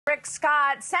Rick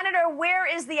Scott. Senator, where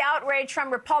is the outrage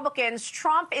from Republicans?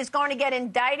 Trump is going to get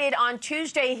indicted on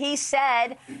Tuesday, he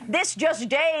said. This just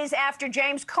days after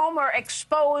James Comer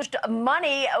exposed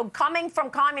money coming from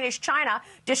communist China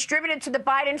distributed to the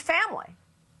Biden family.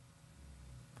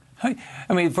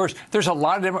 I mean, first, there's a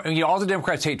lot of all the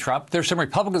Democrats hate Trump. There's some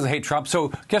Republicans that hate Trump.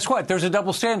 So guess what? There's a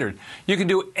double standard. You can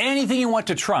do anything you want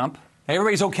to Trump.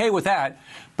 Everybody's okay with that,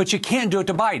 but you can't do it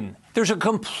to Biden. There's a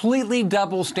completely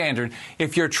double standard.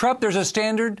 If you're Trump, there's a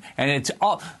standard, and it's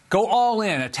go all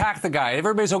in, attack the guy.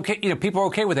 Everybody's okay. People are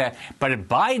okay with that. But at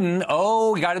Biden,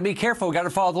 oh, we got to be careful. We got to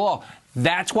follow the law.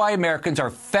 That's why Americans are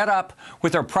fed up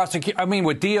with our prosecutor. I mean,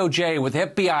 with DOJ, with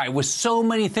FBI, with so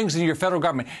many things in your federal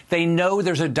government. They know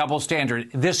there's a double standard.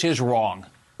 This is wrong.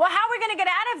 Well, how are we going to get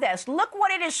out of this? Look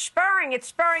what it is spurring. It's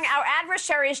spurring our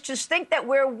adversaries to think that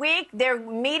we're weak. They're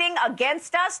meeting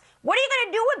against us. What are you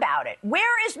going to do about it?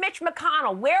 Where is Mitch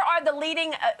McConnell? Where are the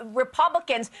leading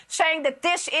Republicans saying that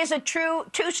this is a true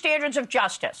two standards of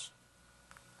justice?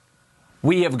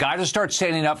 We have got to start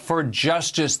standing up for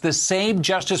justice, the same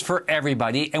justice for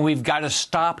everybody, and we've got to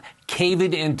stop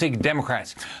caving into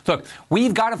Democrats. Look,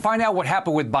 we've got to find out what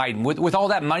happened with Biden, with all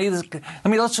that money. I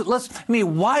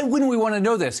mean, why wouldn't we want to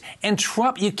know this? And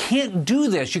Trump, you can't do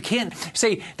this. You can't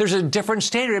say there's a different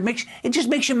standard. It just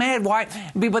makes you mad. Why?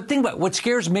 But think about it. What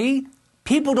scares me.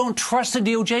 People don't trust the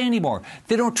DOJ anymore.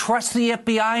 They don't trust the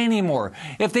FBI anymore.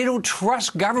 If they don't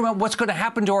trust government, what's going to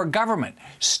happen to our government?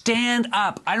 Stand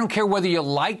up. I don't care whether you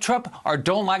like Trump or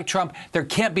don't like Trump. There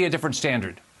can't be a different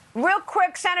standard. Real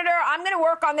quick, Senator, I'm going to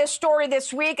work on this story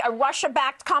this week. A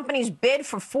Russia-backed company's bid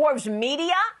for Forbes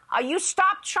Media. You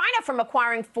stopped China from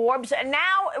acquiring Forbes, and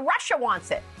now Russia wants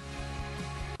it.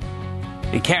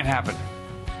 It can't happen.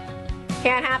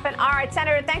 Can't happen. All right,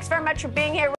 Senator, thanks very much for being here.